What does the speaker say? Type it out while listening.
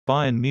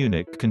Bayern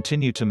Munich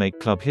continue to make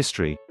club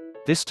history,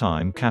 this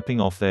time capping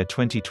off their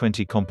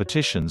 2020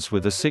 competitions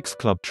with a sixth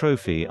club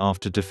trophy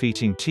after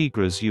defeating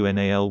Tigres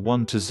UNAL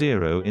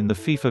 1-0 in the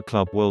FIFA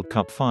Club World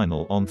Cup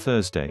final on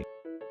Thursday.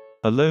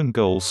 A lone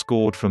goal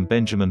scored from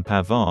Benjamin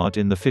Pavard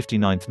in the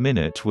 59th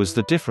minute was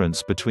the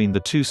difference between the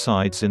two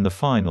sides in the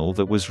final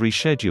that was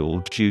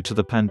rescheduled due to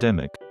the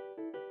pandemic.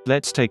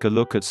 Let's take a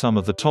look at some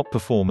of the top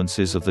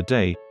performances of the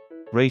day,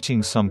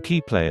 rating some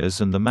key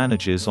players and the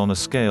managers on a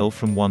scale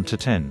from 1 to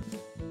 10.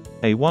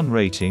 A 1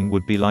 rating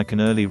would be like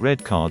an early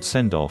red card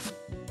send-off,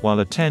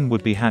 while a 10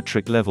 would be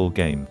hat-trick level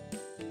game.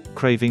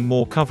 Craving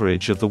more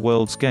coverage of the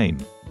world's game?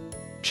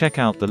 Check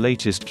out the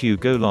latest Que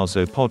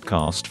Golazo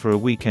podcast for a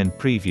weekend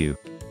preview.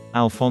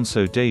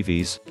 Alphonso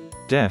Davies,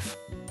 Def,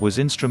 was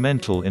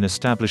instrumental in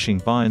establishing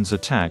Bayern's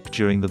attack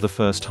during the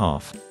first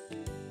half.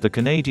 The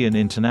Canadian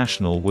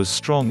international was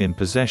strong in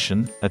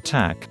possession,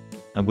 attack,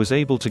 and was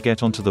able to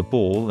get onto the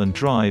ball and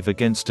drive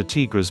against a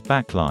Tigres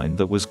backline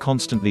that was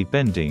constantly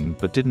bending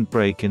but didn't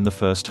break in the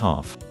first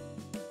half.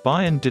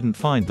 Bayern didn't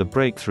find the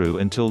breakthrough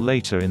until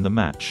later in the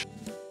match.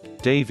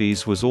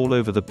 Davies was all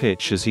over the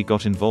pitch as he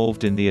got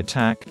involved in the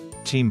attack,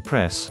 team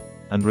press,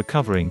 and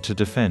recovering to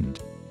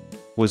defend.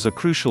 Was a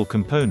crucial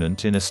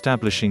component in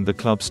establishing the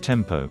club's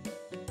tempo.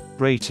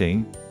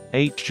 Rating: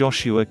 8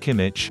 Joshua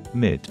Kimmich,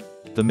 mid.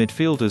 The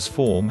midfielder's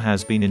form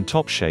has been in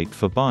top shape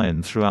for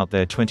Bayern throughout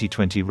their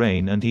 2020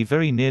 reign, and he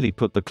very nearly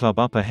put the club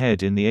up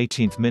ahead in the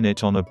 18th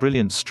minute on a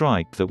brilliant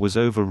strike that was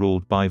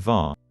overruled by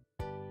VAR.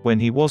 When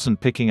he wasn't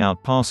picking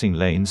out passing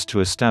lanes to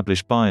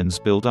establish Bayern's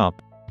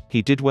build-up,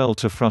 he did well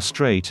to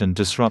frustrate and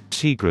disrupt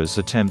Tigres'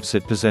 attempts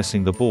at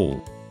possessing the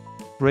ball.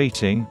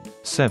 Rating: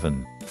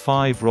 7.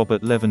 5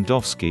 Robert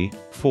Lewandowski,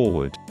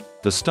 forward.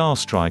 The star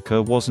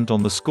striker wasn't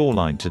on the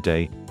scoreline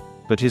today,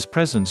 but his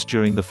presence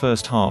during the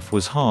first half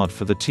was hard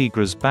for the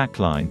Tigres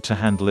backline to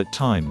handle at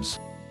times.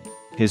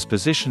 His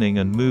positioning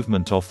and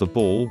movement off the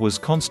ball was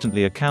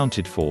constantly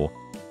accounted for,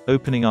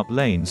 opening up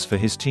lanes for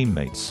his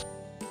teammates.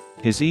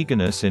 His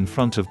eagerness in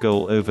front of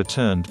goal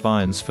overturned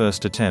Bayern's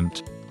first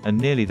attempt, and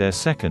nearly their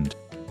second,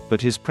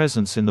 but his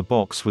presence in the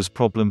box was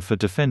problem for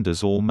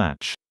defenders all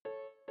match.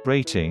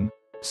 Rating: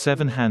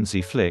 7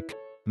 Hansi Flick,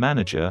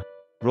 manager,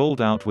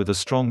 rolled out with a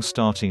strong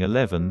starting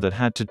 11 that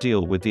had to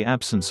deal with the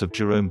absence of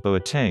Jerome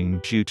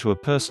Boateng due to a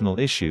personal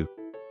issue,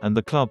 and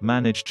the club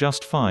managed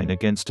just fine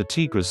against a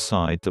Tigres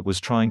side that was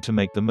trying to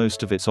make the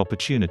most of its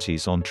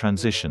opportunities on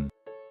transition.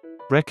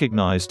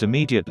 Recognized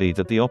immediately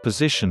that the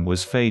opposition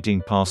was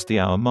fading past the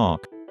hour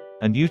mark,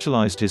 and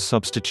utilized his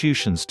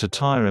substitutions to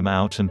tire him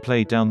out and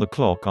play down the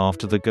clock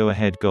after the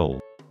go-ahead goal.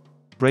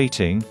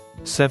 Rating: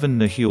 7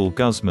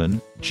 Guzman,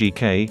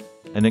 GK,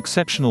 an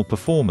exceptional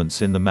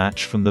performance in the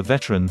match from the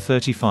veteran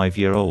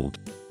 35-year-old.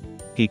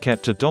 He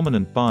kept a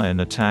dominant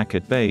Bayern attack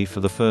at bay for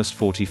the first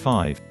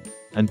 45,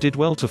 and did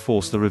well to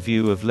force the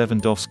review of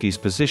Lewandowski's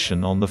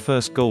position on the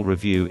first goal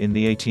review in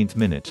the 18th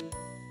minute.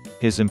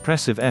 His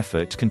impressive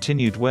effort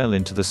continued well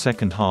into the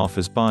second half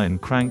as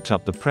Bayern cranked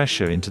up the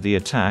pressure into the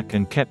attack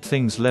and kept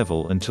things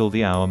level until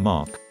the hour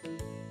mark.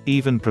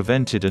 Even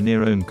prevented a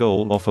near-own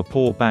goal off a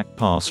poor back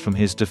pass from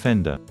his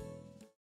defender.